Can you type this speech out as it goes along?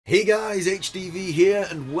Hey guys, HDvee here,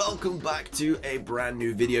 and welcome back to a brand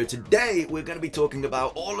new video. Today we're going to be talking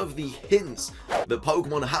about all of the hints that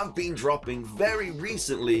Pokemon have been dropping very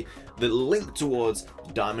recently that link towards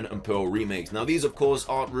Diamond and Pearl remakes. Now these of course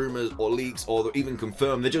aren't rumors or leaks or even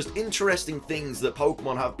confirmed, they're just interesting things that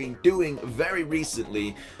Pokemon have been doing very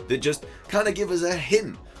recently that just kind of give us a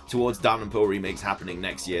hint towards Diamond and Pearl remakes happening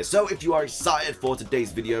next year. So if you are excited for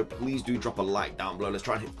today's video, please do drop a like down below. Let's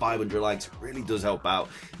try and hit 500 likes. It really does help out.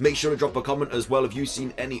 Make sure to drop a comment as well if you've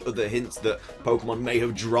seen any other hints that Pokemon may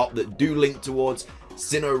have dropped that do link towards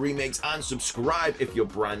Sinnoh remakes, and subscribe if you're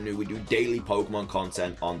brand new. We do daily Pokemon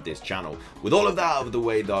content on this channel. With all of that out of the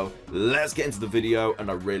way though, let's get into the video,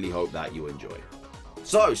 and I really hope that you enjoy.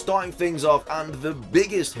 So starting things off, and the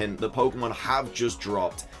biggest hint that Pokemon have just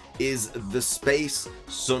dropped is the Space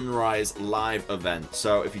Sunrise live event.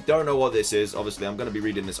 So if you don't know what this is, obviously I'm going to be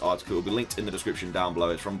reading this article. It'll be linked in the description down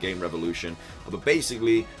below. It's from Game Revolution. But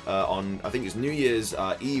basically on, I think it's New Year's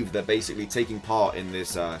Eve, they're basically taking part in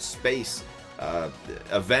this space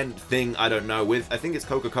event thing, I don't know, with I think it's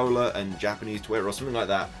Coca-Cola and Japanese Twitter or something like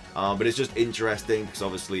that. But it's just interesting because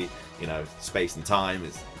obviously, you know, space and time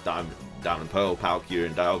is Diamond and Pearl, Palkia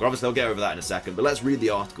and Dialga. Obviously I'll get over that in a second, but let's read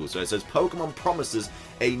the article. So it says Pokemon promises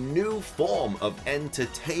a new form of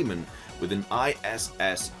entertainment with an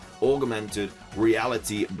ISS augmented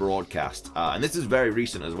reality broadcast. And this is very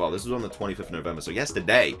recent as well. This was on the 25th of November, so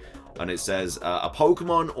yesterday. And it says a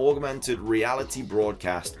Pokemon augmented reality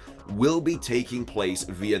broadcast will be taking place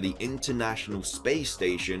via the International Space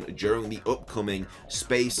Station during the upcoming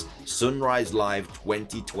Space Sunrise Live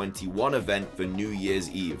 2021 event for New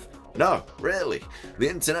Year's Eve. No, really. The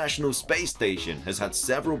International Space Station has had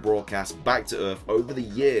several broadcasts back to Earth over the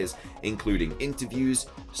years, including interviews,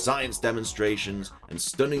 science demonstrations, and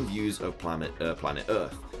stunning views of planet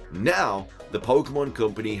Earth. Now, the Pokemon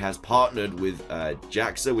Company has partnered with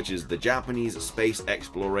JAXA, which is the Japanese Space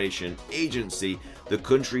Exploration Agency, the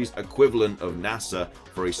country's equivalent of NASA,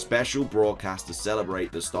 for a special broadcast to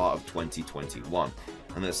celebrate the start of 2021.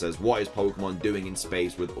 And it says, what is Pokemon doing in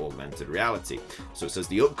space with augmented reality? So it says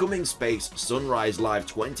the upcoming Space Sunrise Live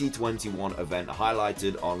 2021 event,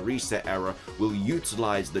 highlighted on Reset Era, will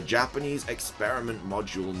utilize the Japanese experiment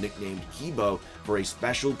module nicknamed Kibo for a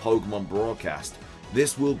special Pokemon broadcast.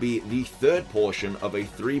 This will be the third portion of a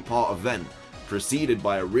three-part event, preceded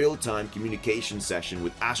by a real-time communication session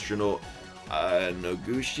with astronaut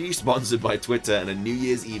Noguchi, sponsored by Twitter, and a New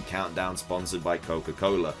Year's Eve countdown sponsored by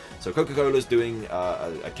Coca-Cola. So Coca-Cola's doing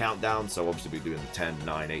a countdown, so obviously we're doing 10,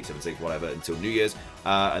 9, 8, 7, 6, whatever, until New Year's.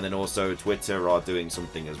 And then also Twitter are doing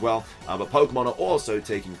something as well. But Pokemon are also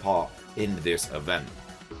taking part in this event.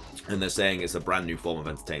 And they're saying it's a brand new form of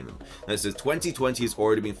entertainment. And it says 2020 has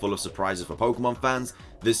already been full of surprises for Pokemon fans.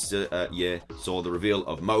 This year saw the reveal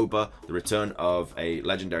of MOBA, the return of every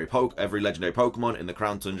legendary Pokemon in the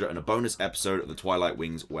Crown Tundra, and a bonus episode of the Twilight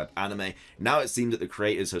Wings web anime. Now it seems that the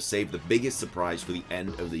creators have saved the biggest surprise for the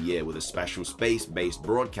end of the year with a special space-based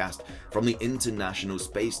broadcast from the International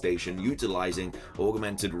Space Station utilizing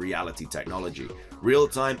augmented reality technology.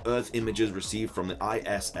 Real-time Earth images received from the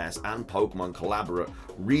ISS and Pokemon collaborate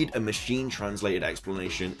read a machine-translated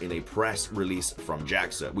explanation in a press release from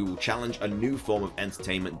JAXA. We will challenge a new form of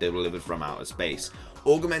entertainment delivered from outer space.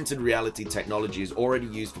 Augmented reality technology is already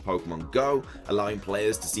used for Pokemon Go, allowing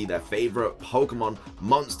players to see their favorite Pokemon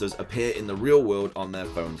monsters appear in the real world on their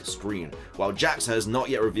phone's screen. While JAXA has not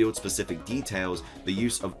yet revealed specific details, the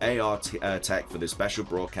use of AR tech for this special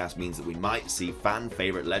broadcast means that we might see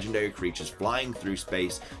fan-favorite legendary creatures flying through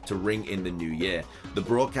space to ring in the new year. The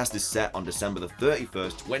broadcast is set on December the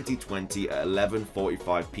 31st, 2020 at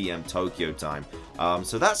 11:45 p.m. Tokyo time.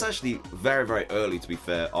 So that's actually very, very early, to be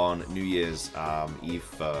fair, on New Year's Eve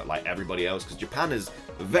for like everybody else, because Japan is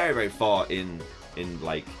very, very far in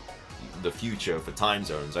like the future for time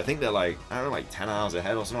zones. I think they're like, I don't know, like 10 hours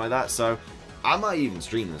ahead or something like that. So I might even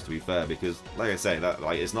stream this, to be fair, because like I say, that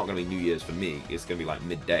like it's not going to be New Year's for me. It's going to be like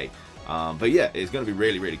midday. But yeah, it's going to be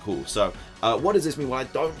really, really cool. So what does this mean? Well, I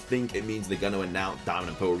don't think it means they're going to announce Diamond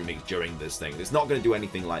and Pearl remakes during this thing. It's not going to do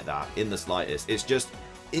anything like that in the slightest. It's just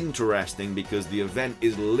interesting because the event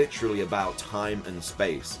is literally about time and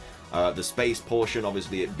space. The space portion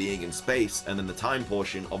obviously it being in space, and then the time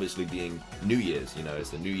portion obviously being New Year's. You know,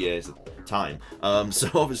 it's the New Year's, time. So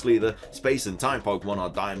obviously the space and time Pokemon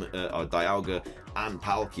are Dialga and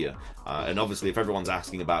Palkia. And obviously if everyone's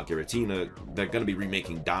asking about Giratina, they're going to be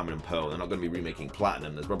remaking Diamond and Pearl. They're not going to be remaking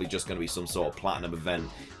Platinum. There's probably just going to be some sort of Platinum event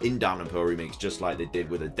in Diamond and Pearl remakes, just like they did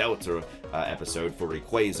with a Delta episode for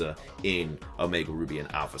Rayquaza in Omega Ruby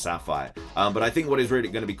and Alpha Sapphire. But I think what is really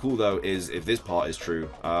going to be cool though is if this part is true,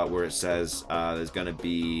 where it says there's going to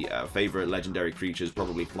be favorite legendary creatures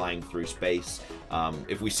probably flying through space.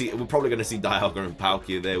 If we see, we're probably going to see Dialga and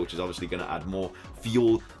Palkia there, which is obviously going to add more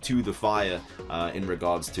fuel to the fire in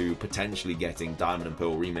regards to potentially getting Diamond and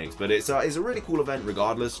Pearl remakes. But it's a really cool event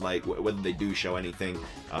regardless, like whether they do show anything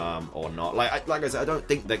or not. Like I said, I don't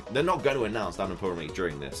think they're not going to announce Diamond and Pearl remakes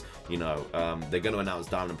during this. You know, they're going to announce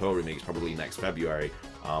Diamond and Pearl remakes probably next February.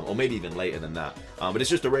 Or maybe even later than that. But it's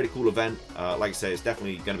just a really cool event. Like I say, it's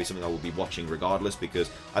definitely going to be something I will be watching regardless, because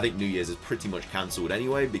I think New Year's is pretty much cancelled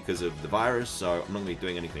anyway because of the virus, so I'm not going to be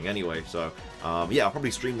doing anything anyway. So yeah, I'll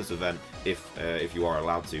probably stream this event if you are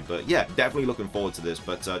allowed to. But yeah, definitely looking forward to this.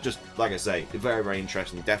 But just like I say, very, very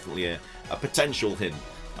interesting. Definitely a potential hint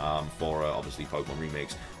for obviously Pokemon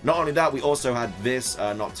remakes. Not only that, we also had this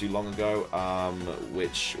not too long ago,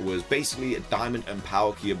 which was basically a Diamond and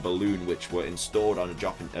Palkia balloon, which were installed on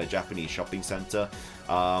a Japanese shopping center.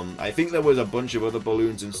 I think there was a bunch of other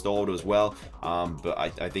balloons installed as well, but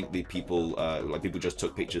I think the people just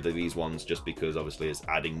took pictures of these ones just because obviously it's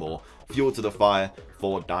adding more fuel to the fire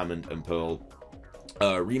for Diamond and Pearl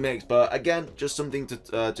remakes. But again, just something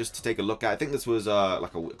to take a look at. I think this was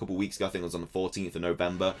like a couple weeks ago. I think it was on the 14th of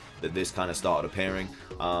November that this kind of started appearing.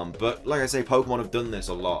 But like I say, Pokemon have done this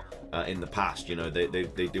a lot in the past. You know,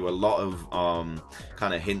 they do a lot of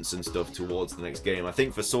kind of hints and stuff towards the next game. I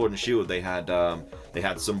think for Sword and Shield they had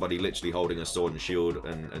somebody literally holding a sword and shield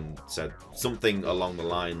and said something along the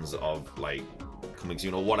lines of like coming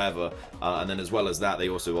soon or whatever, and then as well as that, they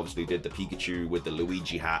also obviously did the Pikachu with the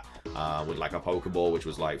Luigi hat with like a Pokeball, which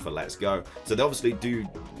was like for Let's Go. So they obviously do,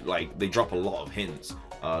 like, they drop a lot of hints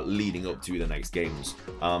leading up to the next games.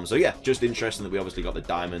 So yeah, just interesting that we obviously got the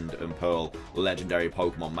Diamond and Pearl legendary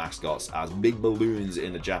Pokemon mascots as big balloons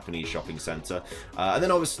in the Japanese shopping center. And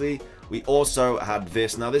then obviously we also had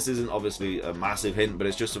this. Now this isn't obviously a massive hint, but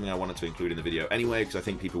it's just something I wanted to include in the video anyway, because I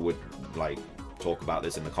think people would like talk about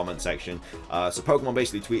this in the comment section. So Pokemon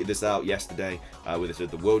basically tweeted this out yesterday where they said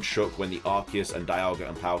the world shook when the Arceus and Dialga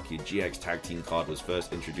and Palkia GX tag team card was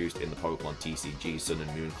first introduced in the Pokemon TCG Sun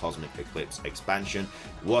and Moon Cosmic Eclipse expansion.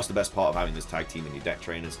 What's the best part of having this tag team in your deck,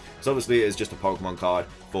 trainers? So obviously it's just a Pokemon card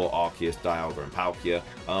for Arceus, Dialga and Palkia,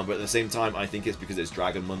 but at the same time I think it's because it's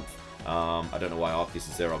Dragon Month. I don't know why Arceus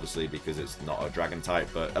is there, obviously, because it's not a Dragon type,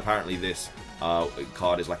 but apparently this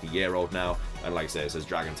card is like a year old now, and like I say, it says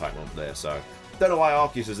Dragon type month there, so don't know why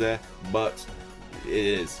Arceus is there, but it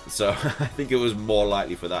is. So I think it was more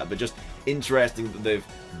likely for that. But just interesting that they've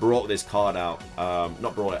brought this card out,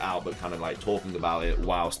 not brought it out, but kind of like talking about it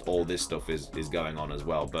whilst all this stuff is going on as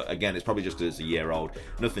well. But again, it's probably just because it's a year old,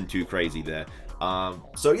 nothing too crazy there.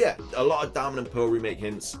 So yeah, a lot of Diamond and Pearl remake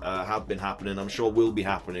hints have been happening. I'm sure will be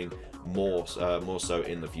happening more so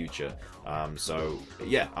in the future. So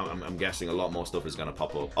yeah, I'm guessing a lot more stuff is going to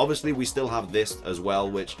pop up. Obviously we still have this as well,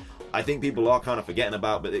 which I think people are kind of forgetting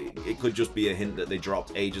about, but it could just be a hint that they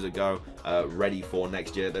dropped ages ago, ready for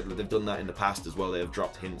next year. They've done that in the past as well. They have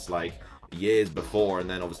dropped hints like years before, and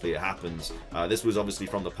then obviously it happens. This was obviously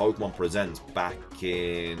from the Pokemon Presents back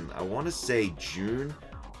in, I want to say, June,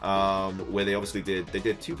 where they obviously did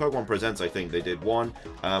two Pokemon Presents. I think they did one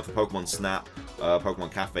for Pokemon Snap,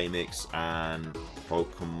 Pokemon Cafe Mix, and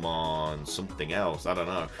Pokemon something else, I don't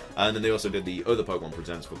know. And then they also did the other Pokemon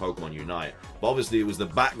Presents for Pokemon Unite. But obviously it was the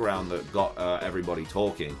background that got everybody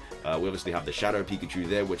talking. We obviously have the Shadow Pikachu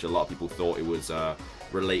there, which a lot of people thought it was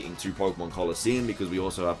relating to Pokemon Colosseum, because we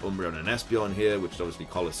also have Umbreon and Espeon here, which is obviously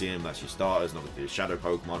Colosseum, that's your starters, and obviously a Shadow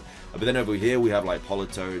Pokemon. But then over here we have like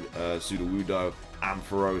Politoed, Sudowoodo,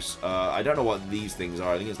 Ampharos. I don't know what these things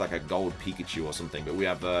are. I think it's like a gold Pikachu or something. But we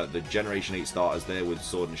have the Generation 8 starters there with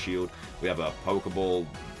Sword and Shield. We have a Pokeball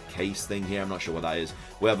case thing here. I'm not sure what that is.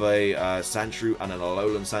 We have a Sandshrew and an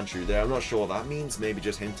Alolan Sandshrew there. I'm not sure what that means. Maybe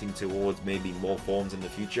just hinting towards maybe more forms in the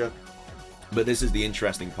future. But this is the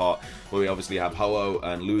interesting part, where we obviously have Ho-Oh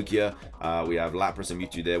and Lugia, we have Lapras and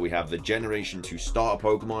Mewtwo there, we have the Generation 2 starter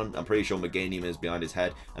Pokemon, I'm pretty sure Meganium is behind his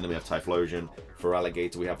head, and then we have Typhlosion for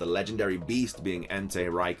Alligator, we have the Legendary Beast being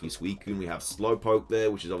Entei, Raikou, Suicune, we have Slowpoke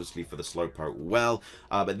there, which is obviously for the Slowpoke well,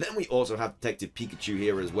 but then we also have Detective Pikachu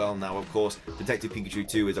here as well. Now, of course, Detective Pikachu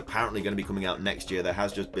 2 is apparently going to be coming out next year. There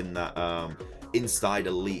has just been that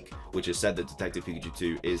insider leak which has said that Detective Pikachu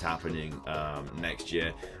 2 is happening next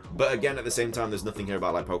year. But again, at the same time, there's nothing here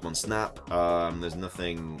about like Pokemon Snap. There's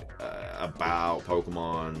nothing about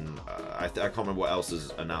Pokemon. I can't remember what else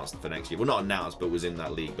is announced for next year. Well, not announced, but was in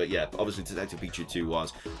that league. But yeah, obviously Detective Pikachu 2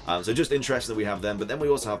 was. So just interesting that we have them. But then we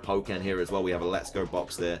also have Pokken here as well. We have a Let's Go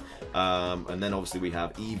box there. And then obviously we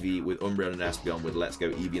have Eevee with Umbreon and Espeon with Let's Go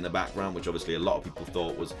Eevee in the background, which obviously a lot of people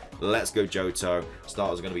thought was Let's Go Johto.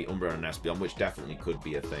 Starters are going to be Umbreon and Espeon, which definitely could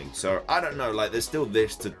be a thing. So I don't know, like there's still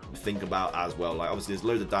this to think about as well. Like obviously there's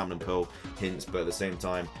loads of Diamond and Pearl hints, but at the same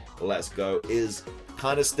time, Let's Go is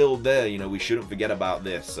kind of still there. You know, we shouldn't forget about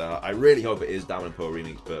this. I really hope it is Diamond and Pearl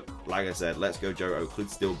remix, but like I said, Let's Go Johto could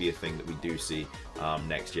still be a thing that we do see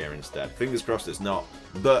next year instead. Fingers crossed it's not,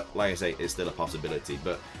 but like I say, it's still a possibility.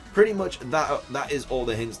 But pretty much that is all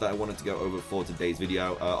the hints that I wanted to go over for today's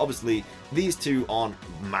video. Obviously, these two aren't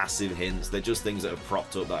massive hints. They're just things that have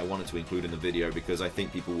propped up that I wanted to include in the video because I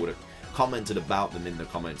think people would have commented about them in the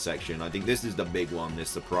comment section. I think this is the big one, this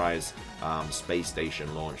surprise space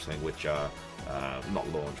station launch thing, which not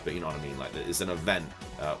launch, but you know what I mean, like it's an event,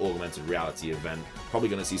 augmented reality event. Probably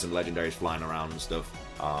going to see some legendaries flying around and stuff,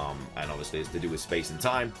 and obviously it's to do with space and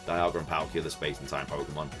time. Dialga and Palkia, the space and time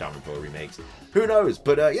Pokemon, Diamond and Pearl remakes. Who knows?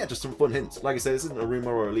 But yeah, just some fun hints. Like I said, this isn't a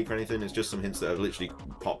rumor or a leak or anything. It's just some hints that have literally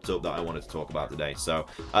popped up that I wanted to talk about today. So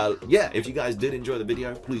yeah, if you guys did enjoy the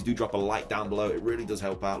video, please do drop a like down below. It really does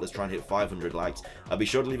help out. Let's try and hit 500 likes. Be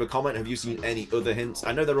sure to leave a comment. Have you seen any other hints?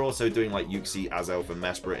 I know they're also doing like Uxie, Azelf, and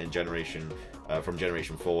Mesprit in from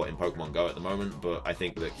Generation 4 in Pokemon Go at the moment, but I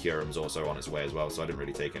think that Kyurem's also on its way as well, so I didn't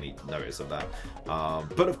really take any notice of that.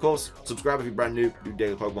 But of course, subscribe if you're brand new, do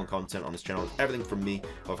daily Pokemon content on this channel. Everything from me.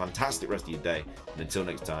 Have a fantastic rest of your day, and until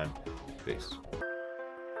next time, peace.